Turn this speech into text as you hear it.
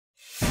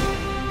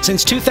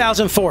Since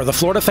 2004, the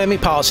Florida Family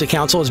Policy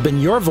Council has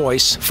been your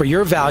voice for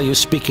your values,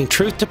 speaking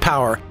truth to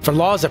power for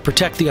laws that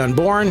protect the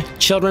unborn,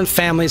 children,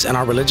 families, and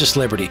our religious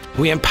liberty.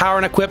 We empower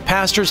and equip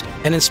pastors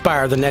and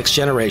inspire the next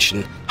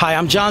generation. Hi,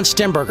 I'm John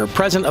Stemberger,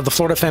 President of the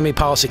Florida Family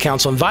Policy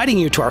Council, inviting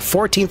you to our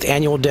 14th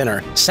annual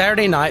dinner,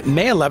 Saturday night,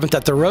 May 11th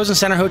at the Rosen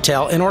Center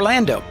Hotel in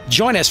Orlando.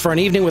 Join us for an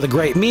evening with a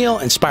great meal,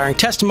 inspiring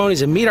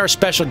testimonies, and meet our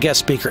special guest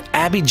speaker,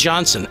 Abby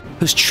Johnson,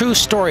 whose true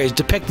story is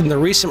depicted in the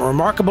recent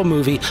remarkable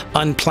movie,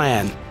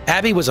 Unplanned.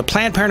 Abby was a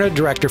Planned Parenthood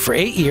director for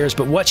 8 years,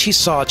 but what she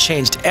saw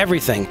changed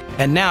everything,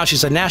 and now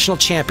she's a national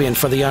champion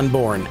for the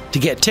unborn. To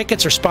get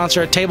tickets or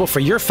sponsor a table for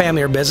your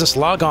family or business,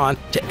 log on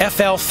to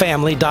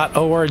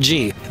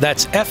flfamily.org.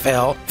 That's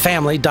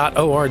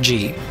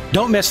flfamily.org.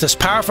 Don't miss this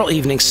powerful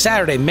evening,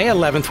 Saturday, May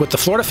 11th, with the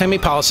Florida Family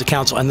Policy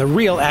Council and the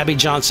real Abby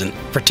Johnson.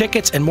 For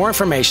tickets and more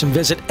information,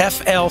 visit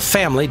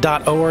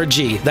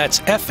flfamily.org. That's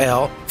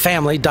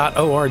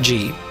flfamily.org.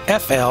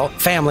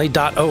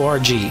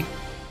 flfamily.org.